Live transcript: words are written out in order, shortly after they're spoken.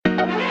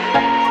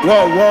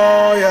Whoa,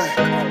 whoa, yeah.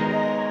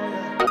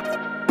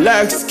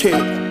 Lex Kid.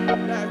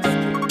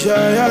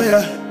 Yeah, yeah,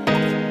 yeah.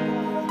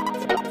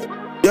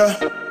 Yeah.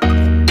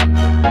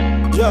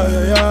 Yeah,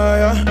 yeah, yeah,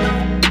 yeah.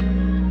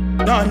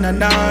 No, no,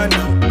 no,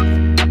 no.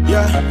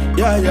 Yeah,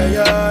 yeah, yeah,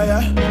 yeah,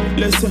 yeah.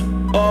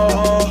 Listen,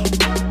 oh.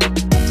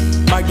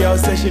 My girl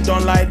says she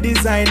don't like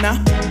designer,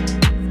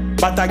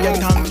 but I get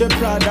time to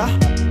Prada.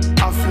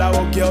 A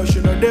flower girl,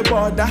 she know the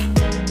border.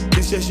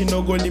 This year she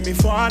no go leave me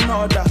for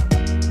another.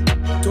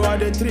 Two of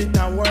the three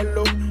time well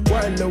low,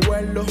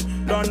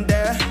 down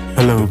there.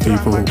 Hello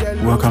people,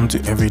 welcome to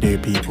Everyday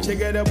People.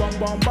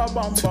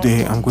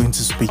 Today I'm going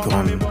to speak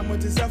on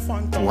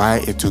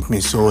why it took me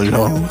so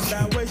long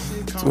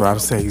to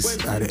have sex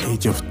at the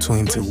age of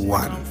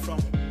 21.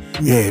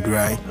 Weird,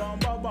 right?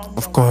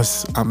 Of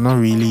course, I'm not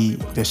really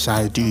the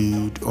shy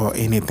dude or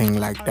anything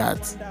like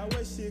that.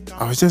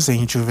 I was just an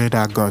introvert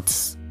that got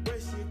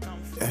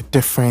a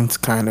different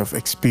kind of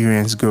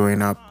experience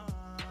growing up,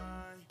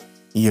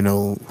 you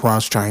know,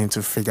 whilst trying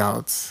to figure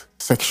out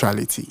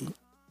sexuality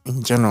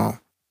in general.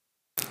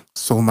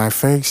 So my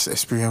first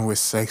experience with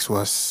sex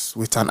was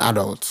with an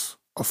adult.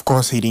 Of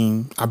course, he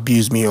didn't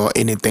abuse me or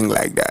anything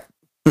like that.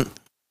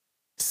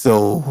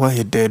 So what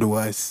he did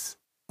was,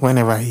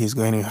 whenever he's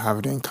going to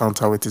have the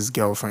encounter with his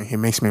girlfriend, he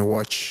makes me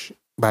watch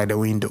by the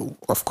window.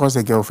 Of course,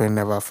 the girlfriend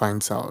never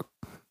finds out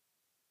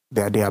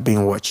that they are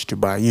being watched,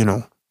 but you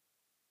know,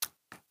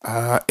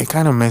 it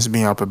kind of messed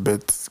me up a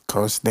bit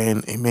because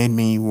then it made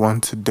me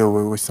want to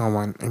deal with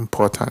someone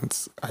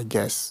important, I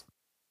guess.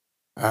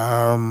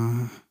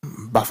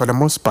 But for the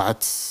most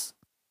part,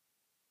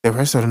 the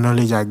rest of the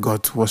knowledge I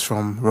got was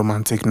from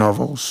romantic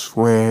novels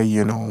where,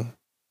 you know,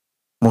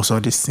 most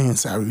of the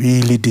scenes are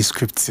really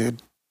descriptive,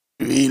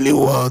 really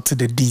well to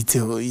the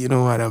detail, you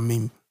know what I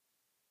mean?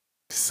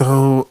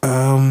 So,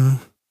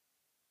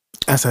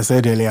 as I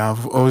said earlier,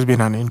 I've always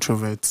been an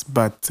introvert,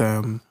 but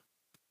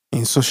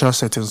in social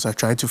settings, I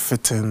try to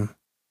fit in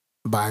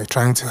by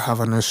trying to have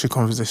unnecessary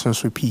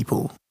conversations with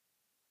people.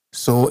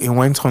 So it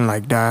went on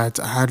like that.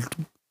 I had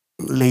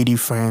lady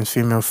friends,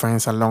 female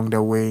friends along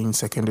the way in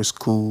secondary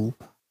school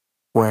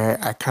where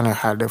I kind of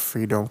had the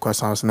freedom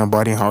because I was in a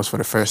boarding house for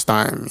the first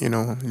time, you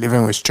know,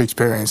 living with strict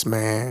parents,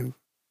 man.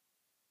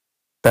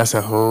 That's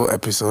a whole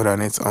episode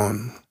on its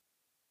own.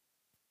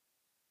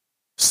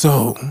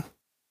 So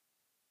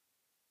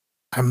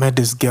I met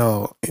this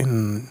girl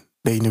in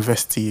the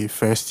university,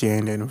 first year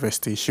in the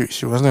university.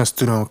 She wasn't a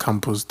student on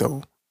campus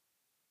though.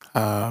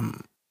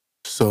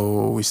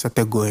 So we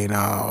started going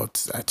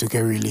out. I took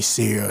it really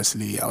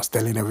seriously. I was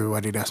telling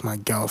everybody that's my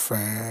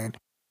girlfriend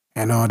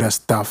and all that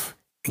stuff.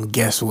 And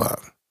guess what?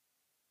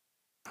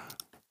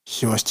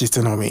 She was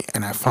cheating on me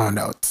and I found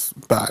out.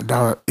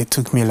 But it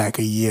took me like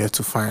a year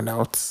to find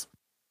out.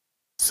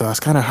 So I was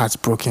kind of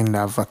heartbroken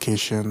that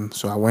vacation.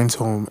 So I went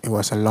home. It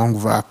was a long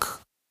vac.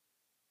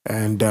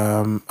 And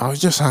I was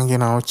just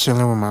hanging out,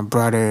 chilling with my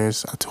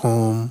brothers at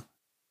home,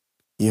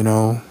 you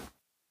know.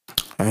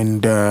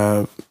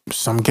 And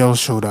some girls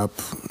showed up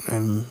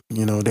and,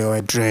 you know, there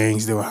were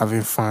drinks, they were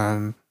having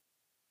fun.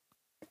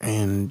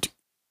 And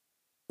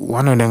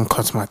one of them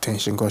caught my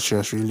attention because she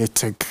was really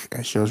thick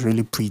and she was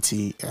really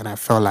pretty. And I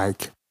felt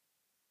like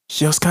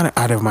she was kind of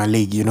out of my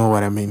league, you know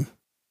what I mean?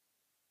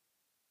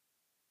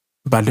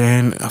 But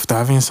then after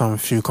having some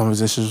few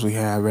conversations with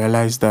her, I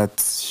realized that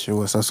she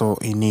was also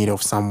in need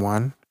of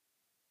someone.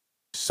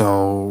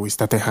 So we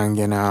started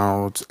hanging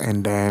out,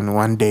 and then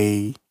one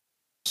day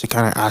she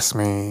kind of asked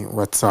me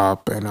what's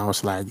up, and I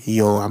was like,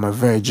 yo, I'm a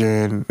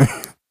virgin.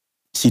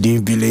 She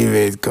didn't believe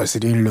it because it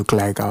didn't look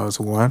like I was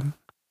one.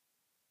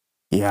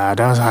 Yeah,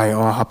 that's how it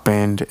all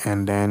happened.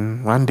 And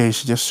then one day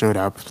she just showed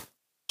up.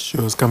 She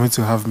was coming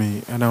to have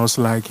me, and I was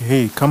like,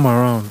 hey, come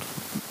around.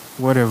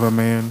 Whatever,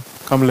 man.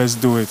 Come, let's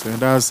do it. And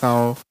that's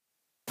how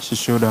she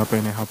showed up,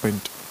 and it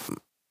happened.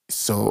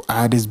 So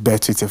I had this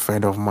bet with a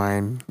friend of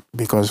mine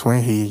because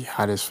when he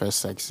had his first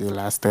sex, it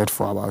lasted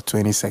for about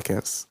 20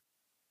 seconds.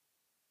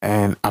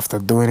 And after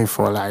doing it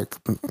for like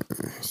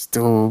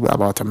still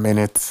about a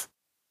minute,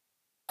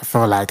 I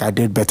felt like I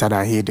did better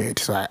than he did.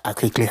 So I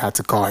quickly had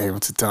to call him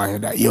to tell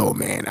him that, yo,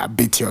 man, I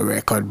beat your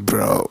record,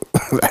 bro.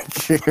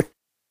 Like,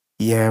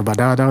 yeah, but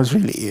that was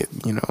really it,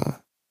 you know.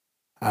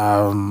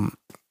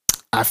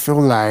 I feel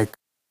like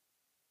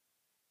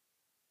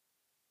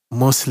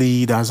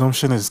mostly the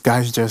assumption is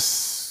guys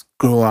just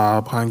grow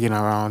up hanging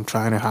around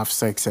trying to have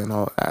sex and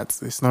all that.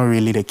 It's not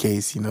really the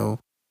case, you know.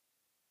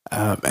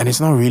 And it's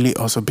not really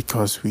also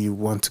because we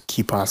want to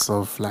keep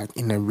ourselves like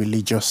in a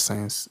religious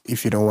sense,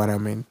 if you know what I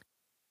mean.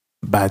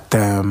 But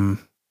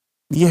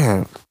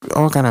yeah,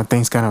 all kind of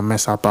things kind of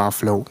mess up our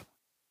flow.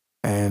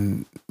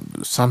 And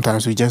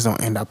sometimes we just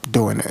don't end up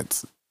doing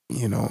it,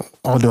 you know.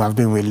 Although I've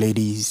been with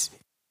ladies,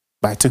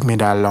 but it took me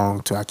that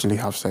long to actually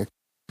have sex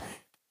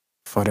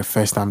for the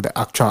first time, the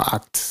actual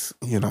act,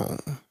 you know.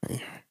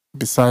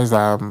 Besides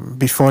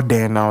before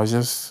then, I was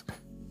just,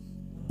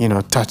 you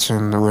know,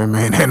 touching the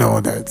women and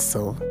all that.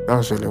 So that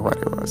was really what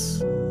it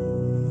was.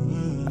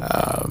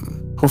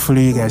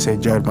 Hopefully you guys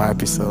enjoyed my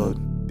episode.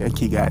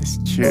 Thank you guys.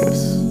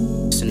 Cheers.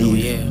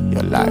 live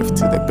your life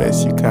to the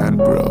best you can,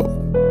 bro.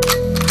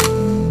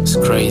 It's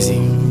crazy,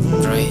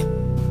 right?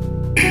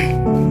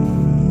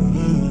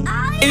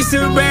 It's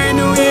a brand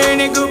new year,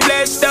 nigga,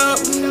 blessed up.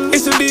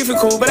 It's so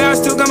difficult, but I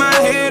still got my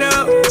head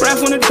up. Right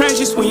from the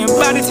trenches, we ain't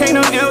about to take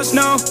no else,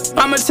 no.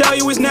 I'ma tell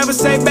you it's never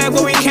safe back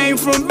where we came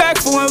from, back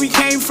from where we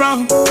came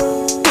from.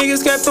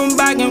 Niggas kept on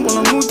backing when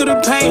I moved through the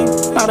pain.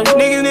 All the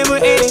niggas never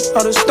ate it,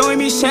 all the story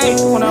me shade.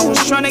 When I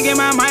was trying to get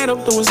my mind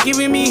up, they was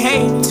giving me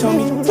hate. Tell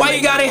me, why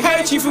you gotta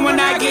hurt you if we're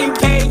not getting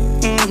paid?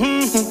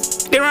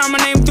 They run my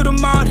name through the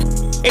mud.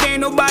 It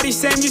ain't nobody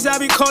same, just I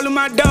be calling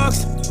my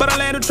dogs. But I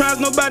let her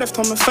trust nobody, if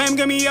my fame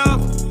get me up.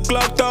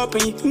 Glocked up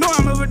and you know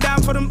I'm ever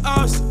down for them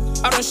us.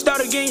 I done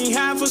started getting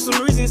high for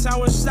some reasons. I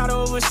was started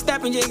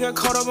overstepping, just got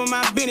caught up in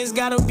my business.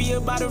 Gotta be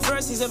about the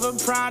verses, ever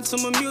proud to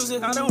my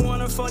music. I don't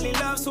wanna fall in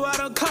love, so I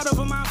done caught up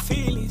in my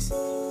feelings.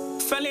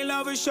 Fell in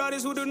love with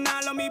shorties who do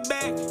not love me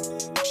back.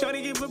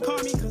 Shorty give up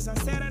on me cause I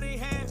said that they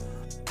had.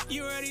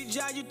 You already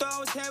judged, you thought I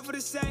was half for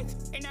the sex.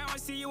 And now I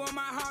see you on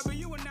my heart, but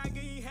you were not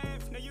getting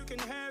half. Now you can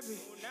have it.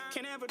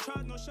 Can't ever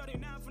trust no shorty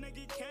now, finna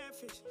get capped.